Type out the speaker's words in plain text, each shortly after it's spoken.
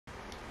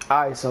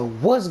Alright, so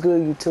what's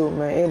good, YouTube,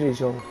 man? It is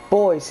your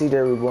boy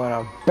CJ Reborn.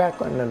 I'm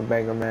back on another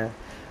banger, man.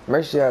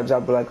 Make sure y'all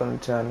drop a like on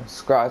the channel,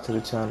 subscribe to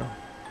the channel.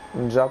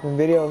 I'm dropping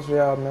videos for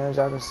y'all, man,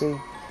 y'all can see. You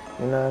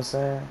know what I'm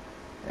saying?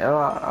 And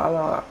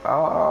I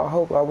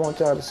hope I want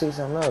y'all to see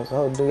something else. I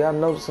hope do y'all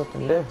notice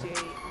something different.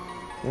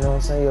 You know what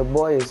I'm saying? Your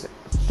boy is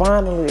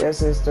finally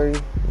SS3.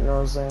 You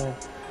know what I'm saying?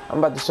 I'm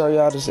about to show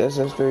y'all this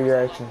SS3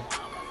 reaction,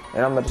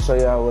 and I'm about to show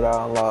y'all what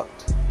I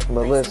unlocked.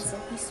 But listen,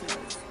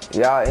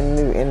 y'all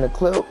in the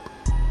clip.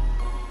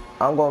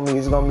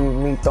 It's gonna be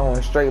me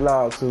throwing straight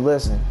logs. So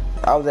listen,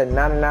 I was at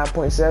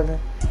 99.7,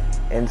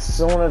 and as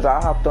soon as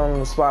I hopped on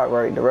the spot,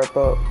 right, the rep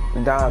up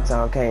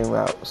downtown came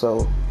out.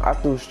 So I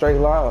threw straight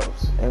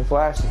logs and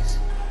flashes.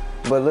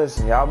 But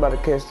listen, y'all about to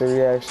catch the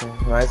reaction,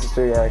 my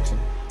SS3 reaction.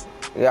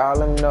 Y'all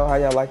let me know how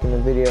y'all liking the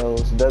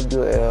videos, WL.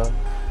 You know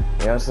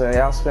what I'm saying?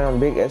 Y'all spam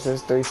big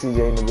SS3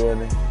 CJ in the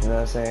building. You know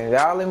what I'm saying?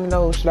 Y'all let me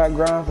know, should I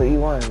grind for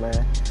E1,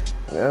 man?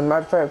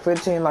 Matter of fact,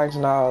 15 likes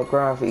and I'll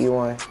grind for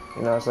E1.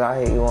 You know what I'm saying? I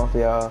hit E1 for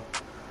y'all.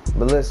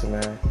 But listen,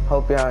 man,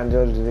 hope y'all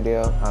enjoyed this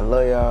video. I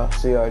love y'all.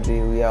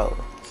 CRG, we out.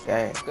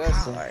 Gang.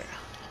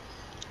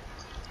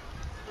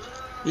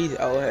 These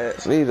old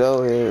heads. These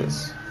old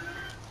heads.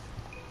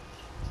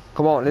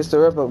 Come on, this the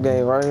wrap-up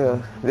game right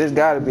here. This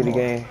gotta be the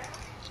game.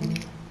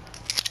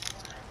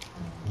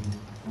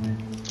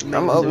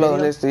 I'm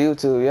uploading this to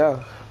YouTube,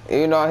 yeah.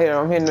 Even though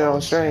I'm hitting it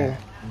on stream,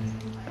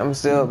 I'm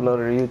still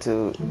uploading to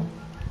YouTube.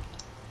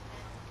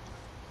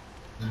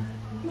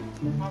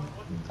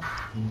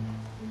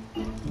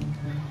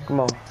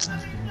 Come on.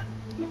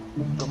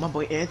 Go, my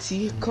boy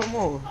Auntie. Come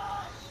on.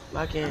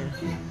 Lock in.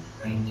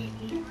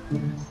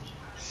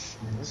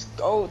 Let's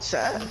go,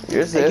 chat.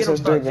 This Hey, is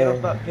SS3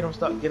 game. Get him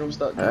stuck. Get him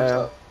stuck.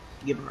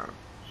 Get him out.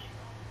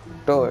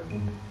 Throw it.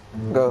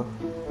 Go.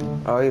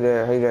 Oh, he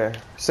there.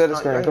 Set the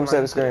screen. Come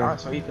set the screen. Alright,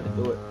 so he couldn't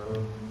do it.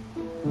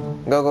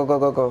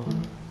 Go.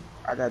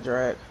 I got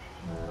drag.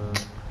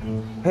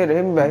 Hit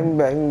me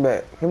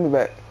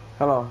back.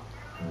 Hold on.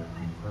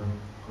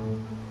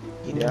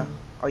 He there.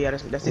 Oh yeah,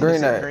 that's it.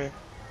 Green That's that. green.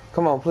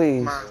 Come on,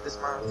 please. This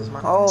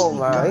mine. Oh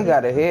my, he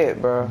got a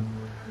hit, bro.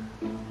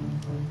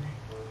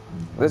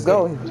 Let's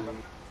go.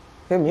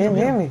 Hit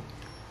me.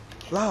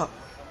 Lock.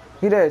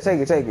 He there.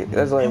 Take it.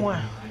 That's like.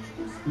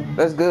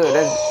 That's good.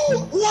 That's.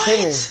 What?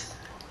 Hit me.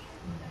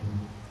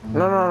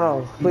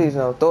 No. Please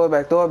no. Throw it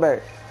back.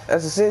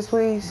 That's a 6,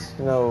 please.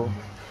 No.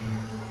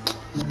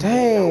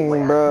 Dang,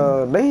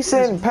 bro. He's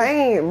setting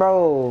paint,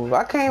 bro.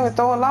 I can't even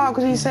throw it long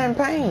because he's setting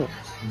paint.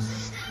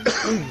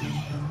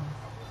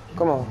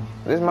 Come on.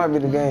 This might be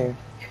the game.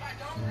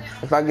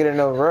 If I get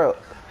enough rep.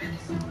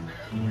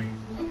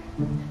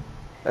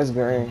 That's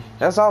green.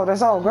 That's all.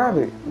 Grab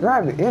it.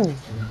 Hit me.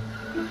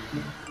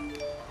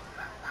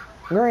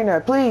 Green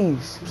that,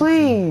 please.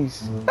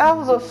 That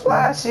was a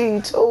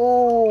flashy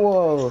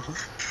too.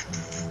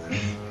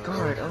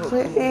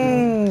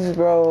 Please,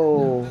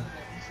 bro.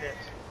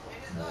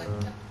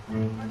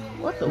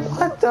 What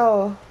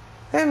the?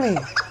 Hit me.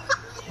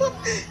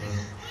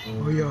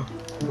 Oh yeah.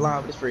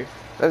 Live, it's free.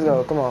 Let's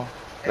go. Come on.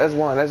 That's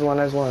one.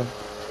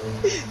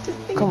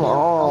 Come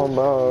on,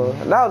 bro.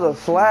 That was a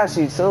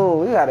flashy too.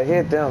 We gotta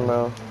hit them,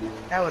 bro.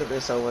 That would have been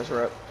so much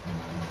rep.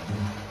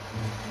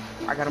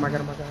 I got him.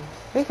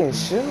 He can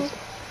shoot.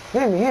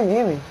 Hit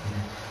me.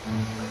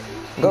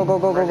 Go.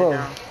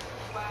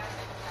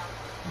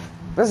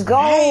 Let's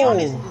go.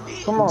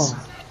 Come on.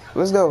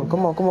 Let's go.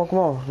 Come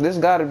on. This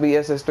gotta be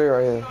SS3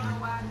 right here.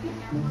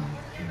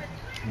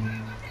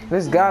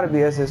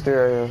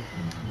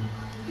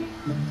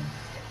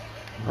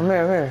 I'm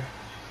here.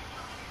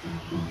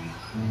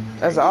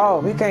 That's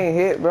all. He can't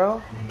hit,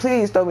 bro.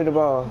 Please throw me the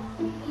ball.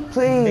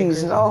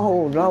 Please.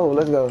 No.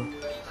 Let's go.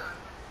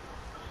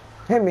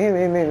 Hit me. Hit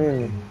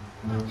him.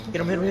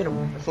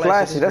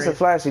 Flashy. That's a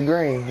flashy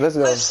green. Let's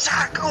go.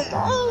 Come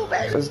on,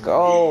 baby. Let's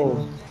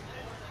go.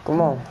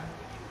 Come on.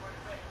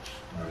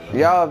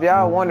 Y'all, if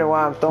y'all wonder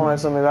why I'm throwing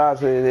some of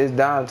the it's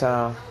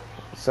downtown.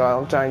 So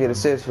I'm trying to get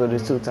assists for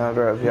this 2-time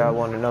rep. If y'all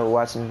want to know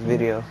watching this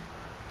video.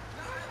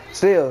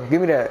 Still,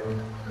 give me that.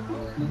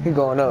 He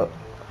going up.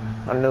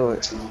 I knew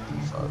it.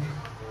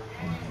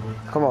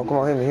 Come on,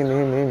 hit me.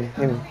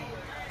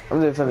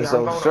 I'm just finna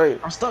so straight.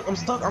 I'm stuck.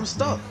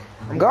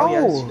 Go. Oh,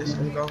 yeah, this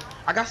go.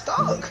 I got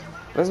stuck.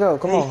 Let's go,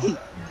 come on.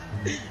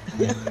 I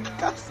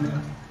got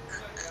stuck.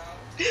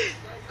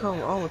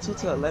 Come on,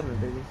 2-11,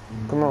 baby.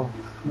 Come on.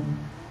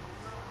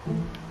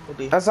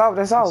 That's all.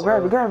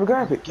 Grab it.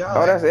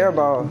 Oh, that's air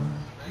ball.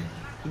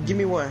 Give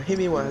me one. Hit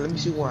me one. Let me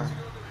shoot one.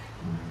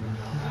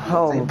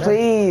 Oh,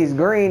 please.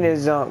 Green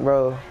is junk,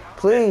 bro.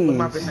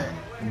 Please.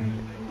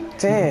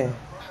 10.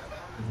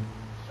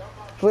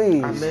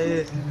 Please. I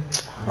missed.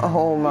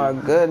 Oh my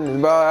goodness,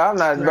 bro. I'm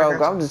not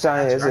broke. I'm just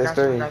trying to hit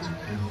SS3.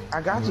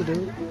 I got you,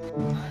 dude.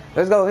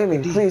 Let's go. Hit me.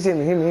 Please hit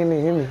me. Hit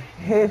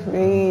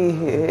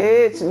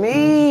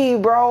me,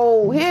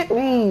 bro. Hit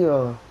me.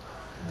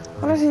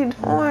 What is he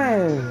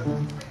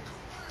doing?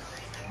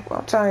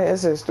 I'm trying to hit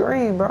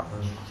SS3, bro.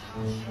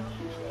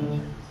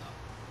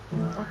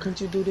 Why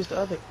couldn't you do this the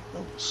other?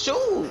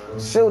 Shoot!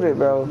 Shoot it,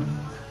 bro.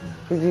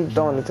 You keep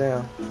throwing it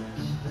down.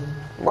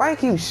 Why you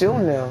keep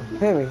shooting them?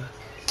 Hit me.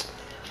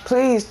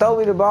 Please throw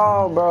me the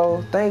ball,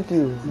 bro. Thank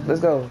you. Let's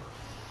go.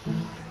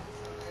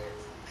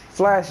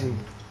 Flashy.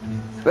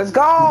 Let's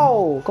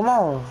go. Come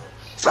on.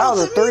 That Talk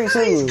was a to me 3-2.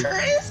 nice,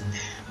 Chris.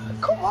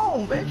 Come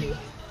on, baby.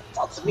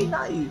 Talk to me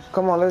nice.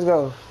 Come on, let's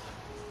go.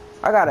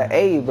 I got an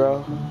A,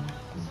 bro.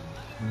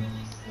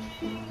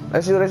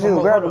 Let's shoot, let's shoot.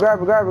 Grab it,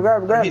 grab it, grab it,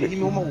 grab it, grab it. Give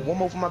me one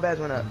more for my badge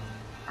went up.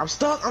 I'm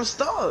stuck, I'm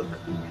stuck.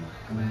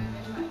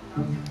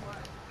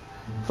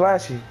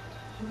 Flashy.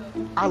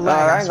 I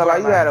ain't gonna lie,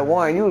 you had a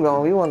 1. You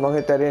wasn't gonna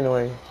hit that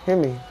anyway. Hit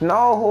me.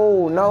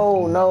 No,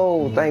 no,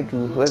 no. Thank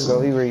you. Let's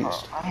go. He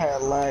reached. I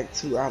had lag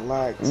too. I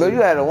lagged too. But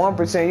you had a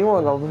 1%. You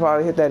weren't gonna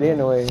probably hit that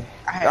anyway.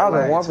 That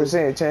was a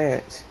 1% too.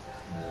 chance.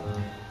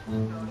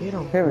 Hit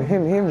him. Hit me,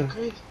 hit me, hit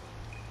me.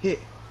 Hit.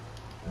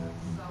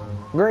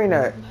 Green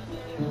that.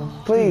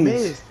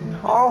 Please.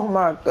 Oh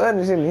my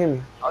goodness, hit me, hit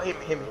me. Oh, hit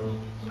me, hit me.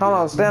 Hold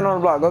on, stand on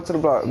the block. Go to the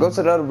block. Go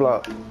to the other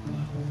block.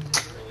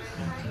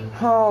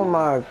 Oh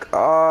my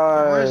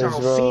gosh,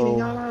 bro.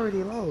 Y'all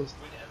already lost.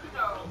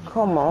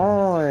 Come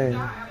on.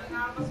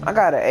 I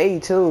got an A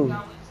too.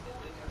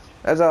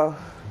 That's all.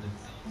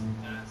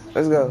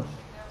 Let's go.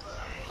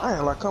 I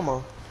ain't like, come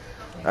on.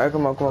 Alright,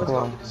 come on, come on, come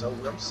on. So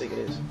I'm sick of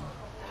this.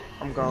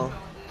 I'm gone.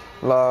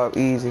 Lob,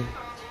 easy.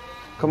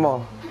 Come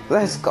on.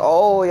 Let's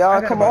go,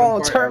 y'all. Come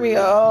on, turn me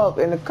up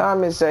in the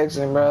comment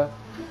section, bro.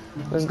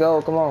 Let's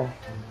go, come on.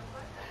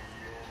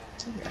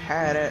 I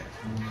had it.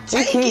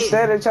 You keep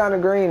steady trying to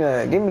green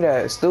that. Give me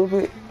that,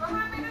 stupid.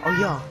 Oh,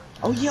 yeah.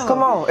 Oh, yeah.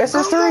 Come on,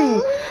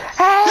 SS3.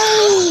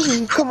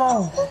 Hey, come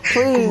on,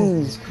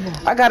 please.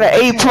 I got an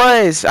A+.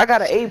 I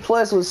got an A+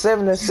 with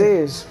 7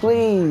 assists,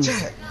 please.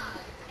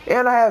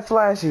 And I have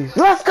flashes.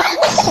 Let's go.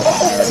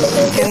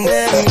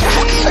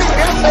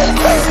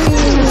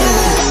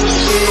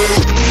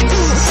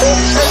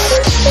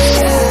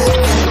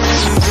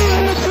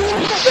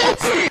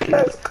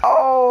 Let's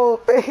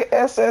go, big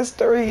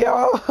SS3,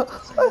 y'all.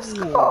 Let's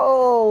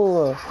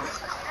go.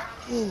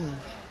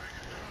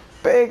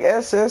 Big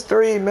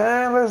SS3,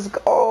 man. Let's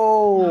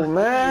go,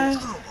 man.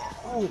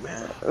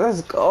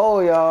 Let's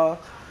go, y'all.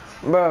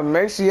 Bro,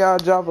 make sure y'all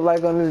drop a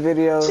like on this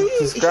video.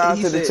 Subscribe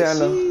to the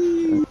channel.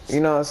 You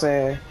know what I'm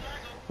saying?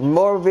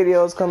 More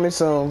videos coming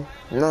soon.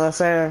 You know what I'm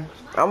saying?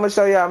 I'm going to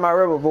show y'all my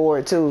rebel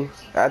board, too,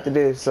 after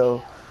this.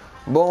 So,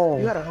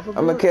 boom.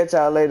 I'm going to catch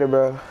y'all later,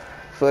 bro,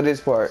 for this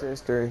part.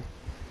 SS3.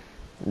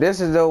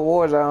 This is the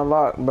awards I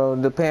unlocked, bro.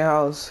 The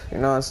penthouse, you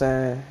know what I'm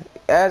saying?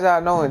 As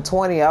y'all know, in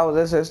 20, I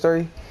was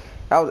SS3.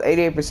 I was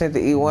 88% to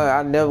E1.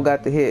 I never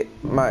got to hit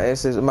my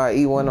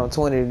E1 on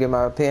 20 to get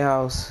my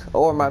penthouse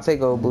or my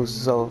takeover booster.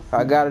 So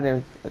I got it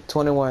in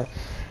 21.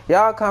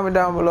 Y'all comment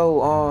down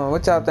below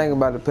what y'all think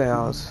about the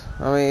penthouse.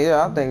 I mean,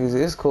 yeah, I think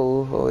it's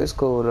cool. Oh, it's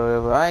cool or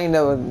whatever. I ain't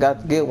never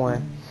got to get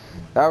one.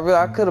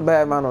 I could have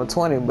had mine on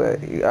 20,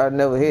 but I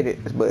never hit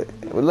it. But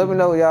let me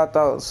know y'all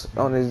thoughts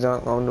on this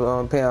junk on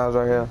the penthouse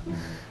right here. You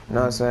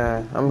know what I'm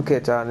saying? I'm gonna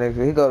catch y'all next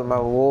week. He go to my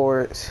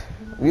rewards.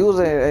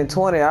 Usually in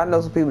 20, I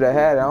know some people that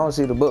had it. I don't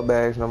see the book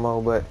bags no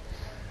more, but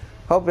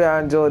hope y'all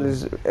enjoyed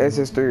this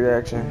SS3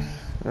 reaction. You know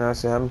what I'm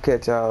saying? I'm gonna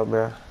catch y'all,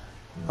 bro.